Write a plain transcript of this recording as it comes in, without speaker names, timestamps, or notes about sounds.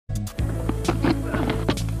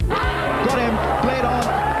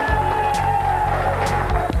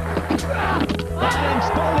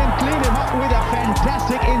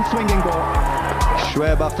in-swinging ball.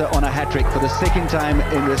 Shoaib on a hat-trick for the second time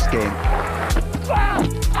in this game.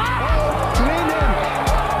 Clean in.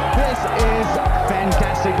 This is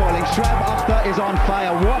fantastic bowling. Shoaib is on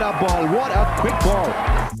fire. What a ball. What a quick ball.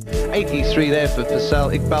 83 there for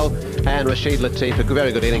Fasal Iqbal and Rashid Latif. A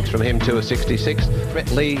very good innings from him too, a 66.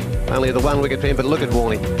 Brett Lee, only the 1 wicket for him, but look at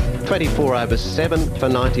Warney. 24 overs, 7 for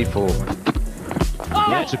 94.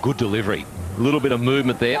 Yeah, it's a good delivery. A little bit of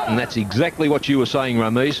movement there, and that's exactly what you were saying,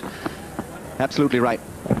 Ramiz. Absolutely right.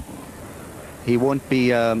 He won't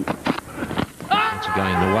be... Once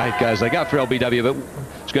again, the way it goes. They go for LBW, but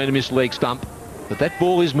it's going to miss leg stump. But that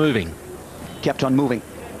ball is moving. Kept on moving.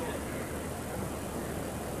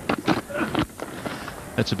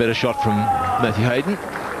 That's a better shot from Matthew Hayden.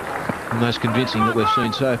 The most convincing that we've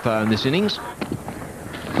seen so far in this innings.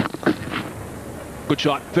 Good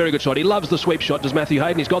shot, very good shot. He loves the sweep shot, does Matthew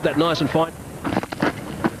Hayden. He's got that nice and fine.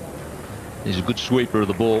 He's a good sweeper of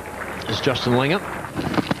the ball. It's Justin Langer.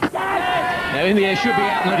 Now in the air, should be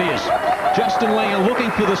out, and it is. Justin Langer looking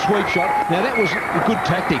for the sweep shot. Now that was good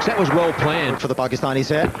tactics. That was well planned. For the Pakistanis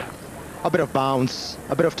here. A bit of bounce,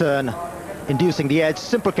 a bit of turn, inducing the edge.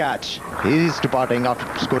 Simple catch. He's departing after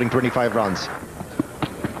scoring 25 runs.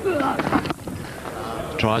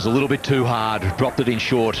 Tries a little bit too hard. Dropped it in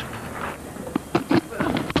short.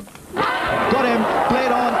 Got him.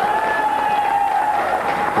 Played on.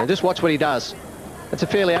 Now just watch what he does. That's a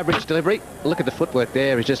fairly average delivery. Look at the footwork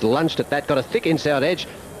there. He's just lunged at that. Got a thick inside edge.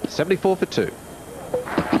 74 for 2. And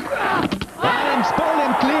spoil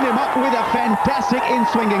him, clean him up with a fantastic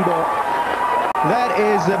in-swinging ball. That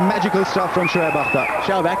is magical stuff from Shoaib.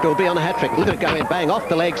 Shoaib will be on a hat-trick. Look at it go in, bang, off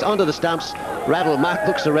the legs, onto the stumps. Rattle, Mark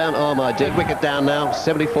looks around. Oh my dear, wicket down now,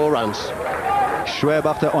 74 runs.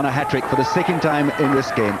 Shoaib on a hat-trick for the second time in this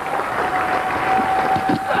game.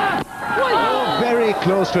 Oh, very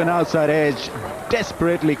close to an outside edge.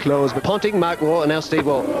 Desperately close. But Ponting, Mark Waugh, and now Steve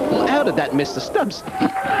Waugh. How did that miss the stumps?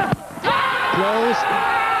 Close.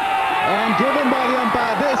 And given by the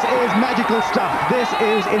umpire. This is magical stuff. This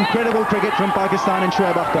is incredible cricket from Pakistan and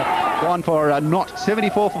Shoaib. Gone for a not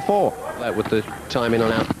 74 for 4. With the time in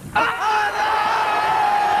on out.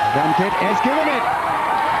 Ramkit has given it.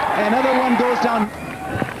 Another one goes down.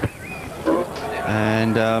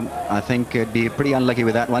 And I think it'd be pretty unlucky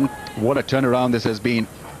with that one. What a turnaround this has been.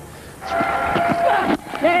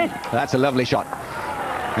 That's a lovely shot.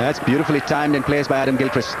 That's beautifully timed and placed by Adam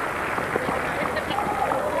Gilchrist.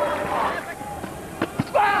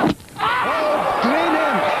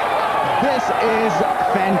 Is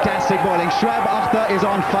fantastic bowling. Shoaib is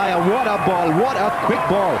on fire. What a ball. What a quick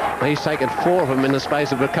ball. He's taken 4 of them in the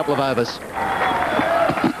space of a couple of overs.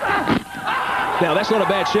 Now that's not a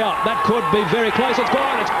bad shout. That could be very close. It's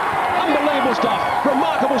gone. It's unbelievable stuff.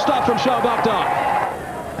 Remarkable stuff from Shoaib.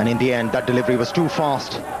 And in the end, that delivery was too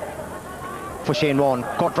fast for Shane Warne.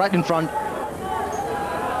 Caught right in front.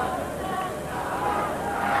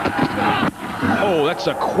 Oh, that's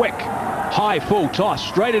a quick high full toss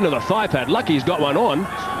straight into the thigh pad. Lucky he's got one on.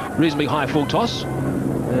 Reasonably high full toss.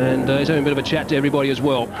 And he's having a bit of a chat to everybody as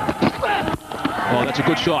well. Oh, that's a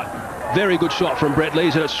good shot. Very good shot from Brett Lee.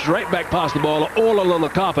 He's hit it straight back past the bowler, all along the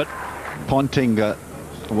carpet. Ponting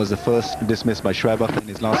was the first dismissed by Shoaib in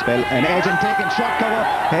his last spell. And edge and taken shot cover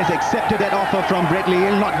has accepted that offer from Brett Lee.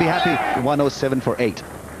 He'll not be happy. 107 for 8.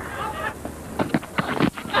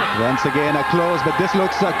 Once again a close, but this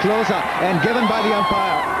looks closer and given by the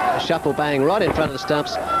umpire. A shuffle bang right in front of the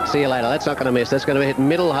stumps. See you later. That's not going to miss. That's going to hit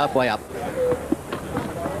middle, halfway up.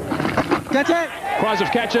 Catch it! Cries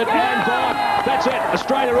of catch it and gone. That's it.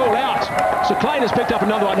 Australia all out. Sir Clain has picked up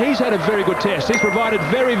another one. He's had a very good test. He's provided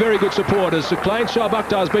very, very good support as Sir Clain. Shoaib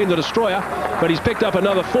has been the destroyer, but he's picked up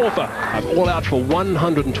another 4-fer. All out for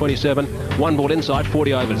 127. One ball inside,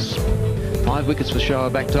 40 overs. 5 wickets for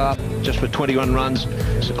Shoaib just for 21 runs.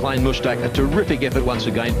 Sir Clain Mushtaq, a terrific effort once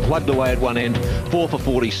again. Plugged away at one end, 4 for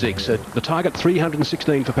 46. The target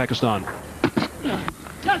 316 for Pakistan.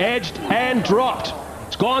 Edged and dropped.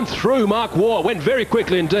 It's gone through Mark Waugh. Went very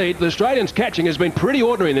quickly indeed. The Australians' catching has been pretty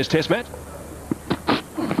ordinary in this test match.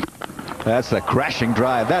 That's a crashing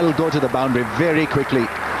drive. That'll go to the boundary very quickly.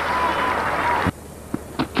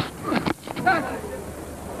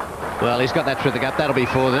 Well, he's got that through the gap. That'll be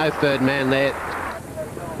 4. No third man there.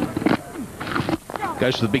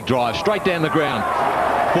 Goes to the big drive, straight down the ground.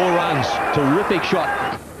 4 runs. Terrific shot.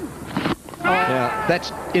 Now,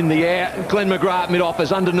 that's in the air. Glenn McGrath mid-off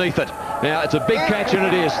is underneath it. Now, it's a big catch, and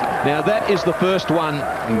it is. Now, that is the first one.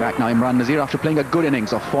 Back now, Imran Nazir after playing a good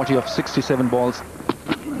innings of 40 of 67 balls.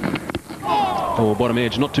 Oh, bottom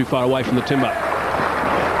edge, not too far away from the timber.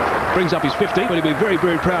 brings up his 50, but he'll be very,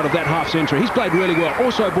 very proud of that half-century. He's played really well.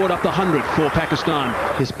 Also brought up the 100 for Pakistan.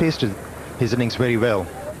 He's paced his innings very well.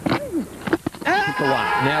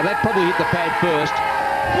 Now that probably hit the pad first.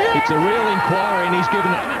 It's a real inquiry and he's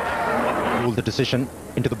given it. Ruled the decision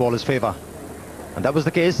into the bowler's favour. And that was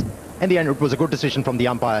the case. In the end, it was a good decision from the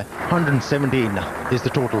umpire. 117 is the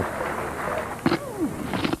total.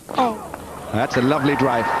 That's a lovely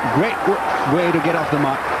drive. Great way to get off the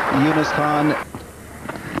mark. Yunus Khan.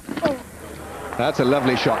 That's a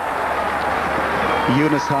lovely shot.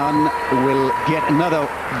 Yunus Khan will get another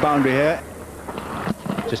boundary here.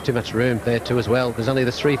 Just too much room there too as well. There's only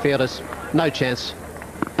the 3 fielders. No chance.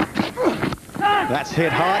 That's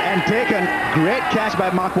hit hard and taken. Great catch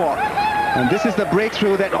by Mark Waugh. And this is the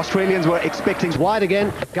breakthrough that Australians were expecting. Wide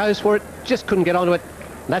again. Goes for it. Just couldn't get onto it.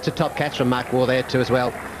 That's a top catch from Mark Waugh there too as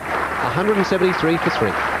well. 173 for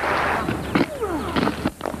 3.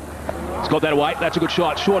 He's got that away. That's a good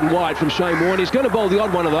shot. Short and wide from Shane Warne. He's going to bowl the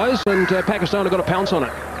odd one of those, and Pakistan have got a pounce on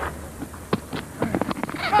it.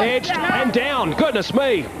 Edged and down. Goodness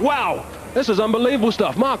me. Wow. This is unbelievable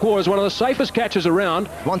stuff. Mark Waugh is one of the safest catches around.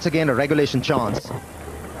 Once again, a regulation chance.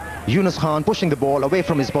 Yunus Khan pushing the ball away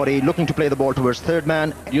from his body, looking to play the ball towards third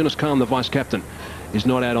man. Yunus Khan, the vice-captain, is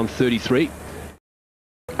not out on 33.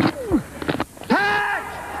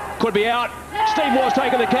 Could be out. Steve Waugh's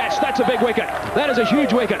taken the catch. That's a big wicket. That is a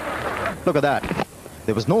huge wicket. Look at that.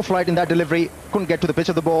 There was no flight in that delivery. Couldn't get to the pitch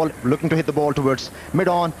of the ball. Looking to hit the ball towards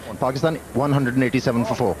mid-on. Pakistan 187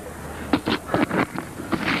 for 4.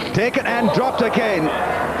 Taken and dropped again.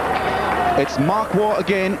 It's Mark Waugh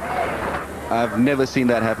again. I've never seen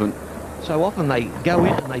that happen. So often they go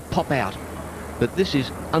in and they pop out. But this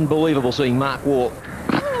is unbelievable seeing Mark Waugh.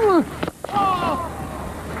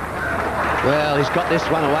 Well, he's got this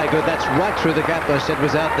one away good. That's right through the gap I said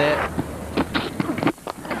was out there.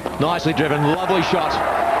 Nicely driven, lovely shot.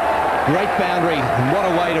 Great boundary. What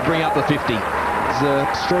a way to bring up the 50. He's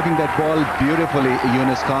stroking that ball beautifully,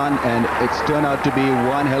 Yunus Khan, and it's turned out to be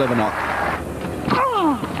one hell of a knock.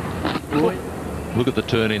 Look at the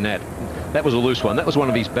turn in that. That was a loose one. That was one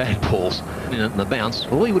of his bad balls. And the bounce,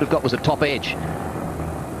 all he would have got was a top edge.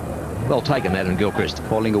 Well taken, that, and Gilchrist.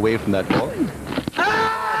 Falling away from that ball. Very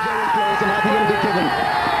close, and I think it'll be given.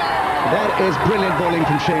 That is brilliant bowling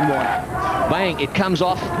from Shane Warne. Bang, it comes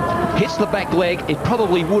off, hits the back leg. It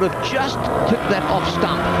probably would have just clipped that off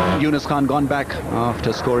stump. Yunus Khan gone back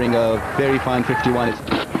after scoring a very fine 51.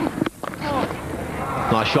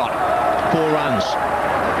 Nice shot. 4 runs.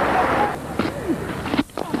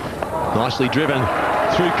 Nicely driven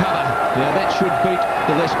through cover. Now that should beat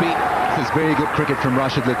Gillespie. This is very good cricket from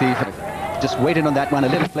Rashid Latif. Just waited on that one a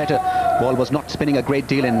little flatter. Ball was not spinning a great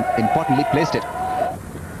deal and importantly placed it.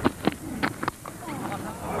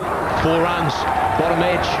 4 runs, bottom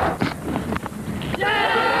edge.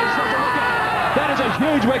 That is a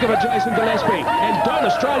huge wicket for Jason Gillespie, and don't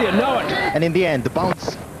Australia know it? And in the end, the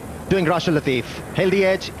bounce doing Rashid Latif. Held the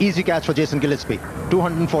edge, easy catch for Jason Gillespie.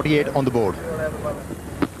 248 on the board.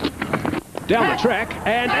 Down the track,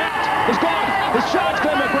 and out. He's gone. He's charged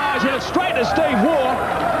Glenn McGrath. He's hit it straight to Steve Waugh.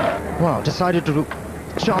 Wow, decided to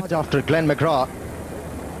charge after Glenn McGrath.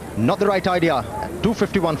 Not the right idea.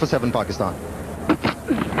 251 for 7, Pakistan.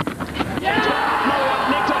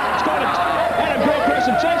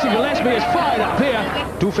 And Jason Gillespie is fired up here.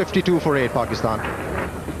 252 for 8, Pakistan. Goes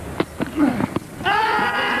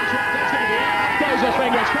the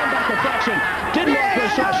fingers, come back a fraction. Didn't like the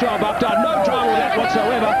shot, Shoaib. No drama with that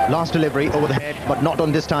whatsoever. Last delivery over the head, but not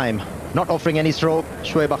on this time. Not offering any stroke.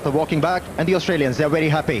 Shoaib walking back, and the Australians, they're very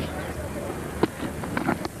happy.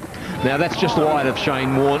 Now that's just wide of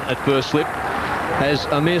Shane Warne at first slip, as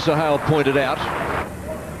Amir Sohail pointed out.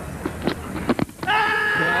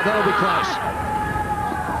 Now that'll be close.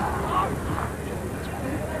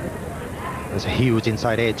 There's a huge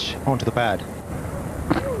inside edge onto the pad.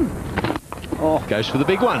 Oh, goes for the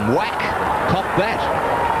big one. Whack! Cop that.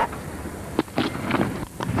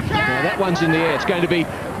 Now that one's in the air. It's going to be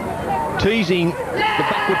teasing the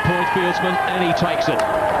backward point fieldsman, and he takes it.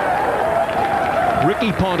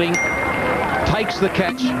 Ricky Ponting takes the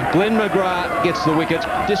catch. Glenn McGrath gets the wicket.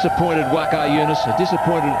 Disappointed Waqar Younis, a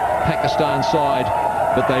disappointed Pakistan side,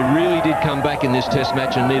 but they really did come back in this test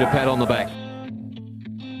match and need a pat on the back.